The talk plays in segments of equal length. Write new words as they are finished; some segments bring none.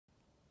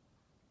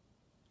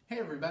Hey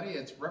everybody,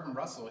 it's Reverend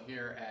Russell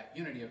here at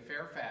Unity of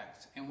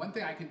Fairfax. And one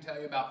thing I can tell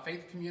you about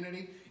Faith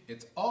Community,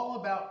 it's all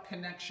about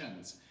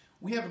connections.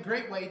 We have a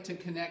great way to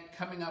connect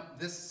coming up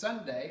this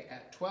Sunday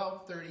at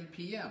 12:30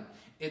 p.m.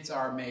 It's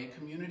our May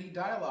Community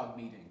Dialogue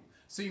meeting.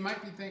 So you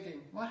might be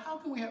thinking, well, how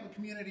can we have a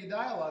community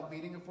dialogue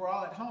meeting if we're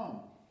all at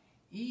home?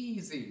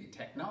 Easy.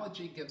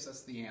 Technology gives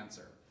us the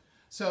answer.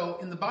 So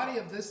in the body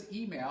of this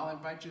email, I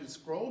invite you to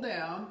scroll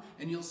down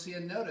and you'll see a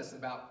notice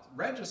about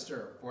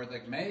register for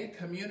the May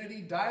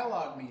Community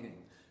Dialogue meeting.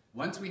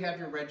 Once we have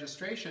your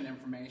registration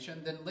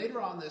information, then later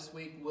on this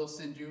week we'll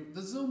send you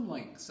the Zoom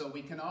link so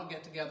we can all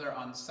get together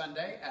on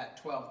Sunday at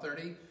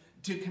 12:30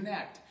 to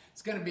connect.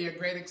 It's going to be a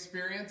great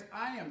experience.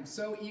 I am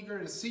so eager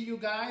to see you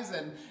guys,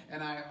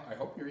 and I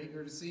hope you're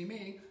eager to see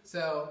me.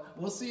 So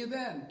we'll see you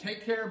then.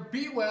 Take care,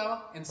 be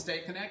well, and stay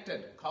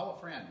connected. Call a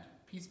friend.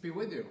 Peace be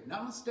with you.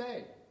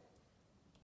 Namaste.